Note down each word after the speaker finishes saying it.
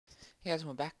Hey guys,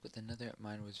 we're back with another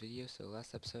Minewars video. So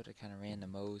last episode I kind of ran the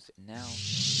Moes, and now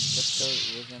this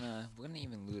episode we're gonna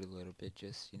even loot a little bit,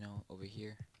 just over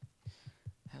here.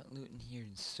 Haven't looted in here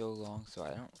in so long, so I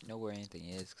don't know where anything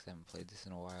is because I haven't played this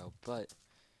in a while. But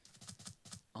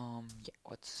yeah,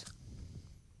 let's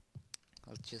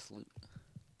just loot.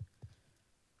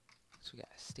 So we got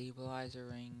a stabilizer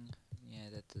ring. Yeah,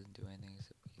 that doesn't do anything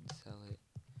except we can sell it.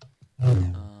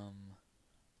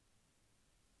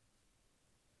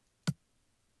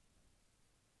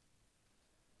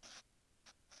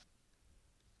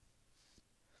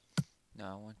 No,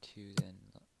 I want to then.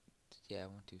 Yeah, I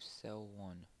want to sell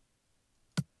one.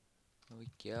 There we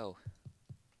go.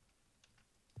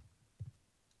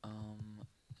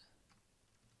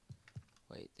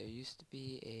 Wait, there used to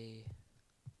be a...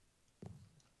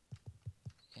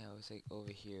 Yeah, it was like over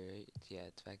here, right? Yeah,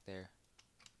 it's back there.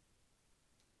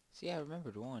 See, I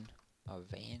remembered one. A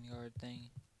Vanguard thing.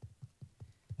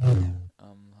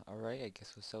 Alright, I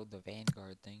guess we'll sell the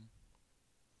Vanguard thing.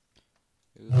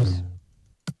 Oops.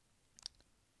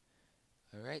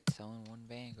 Alright, selling one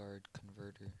Vanguard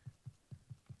converter.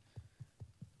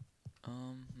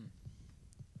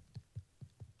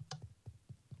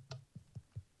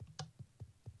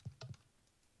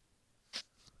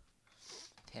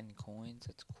 10 coins,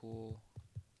 that's cool.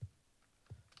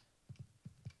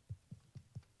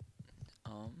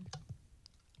 I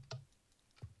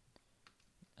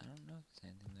don't know if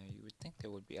there's anything there. You would think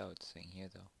there would be. Oh, it's saying here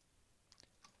though.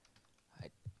 A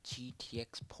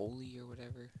GTX Poly or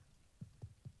whatever.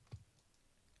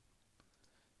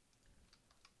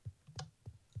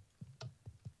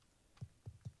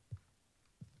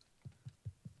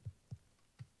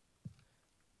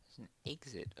 There's an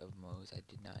exit of Moe's. I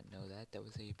did not know that. That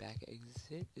was a back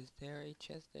exit. Is there a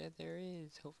chest there? There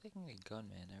is. Hopefully I can get a gun,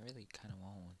 man. I really kind of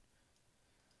want one.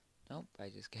 Nope, I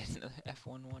just get another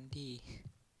F11D.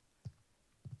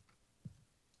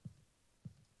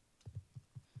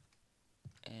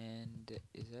 And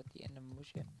is that the end of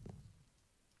Moe's yet?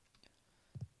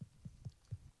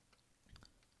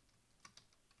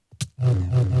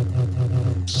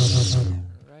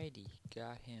 Alrighty,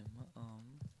 got him.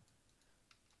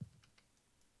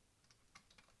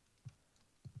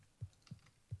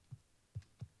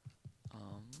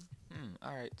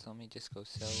 Alright, so let me just go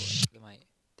sell my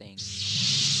thing.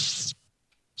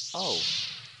 Oh.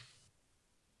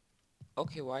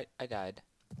 Okay, why? I died.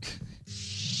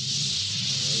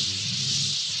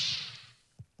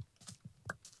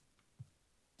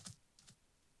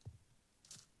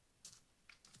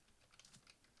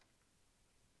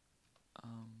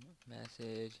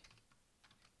 Message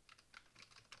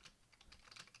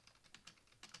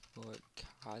for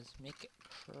cosmic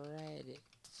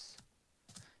credits.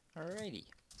 Alrighty,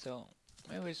 so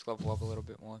maybe we just level up a little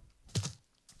bit more.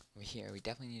 Here, we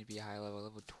definitely need to be a high level.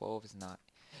 Level 12 is not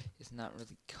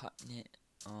really cutting it.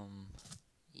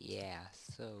 Yeah,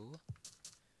 so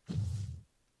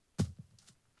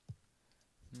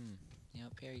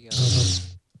yep, here we go.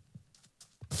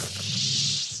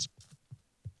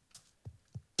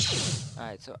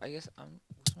 Alright, so I guess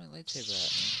where's my lightsaber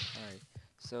at, man? Alright,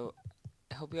 so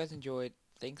I hope you guys enjoyed.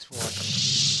 Thanks for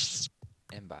watching,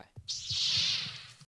 and bye.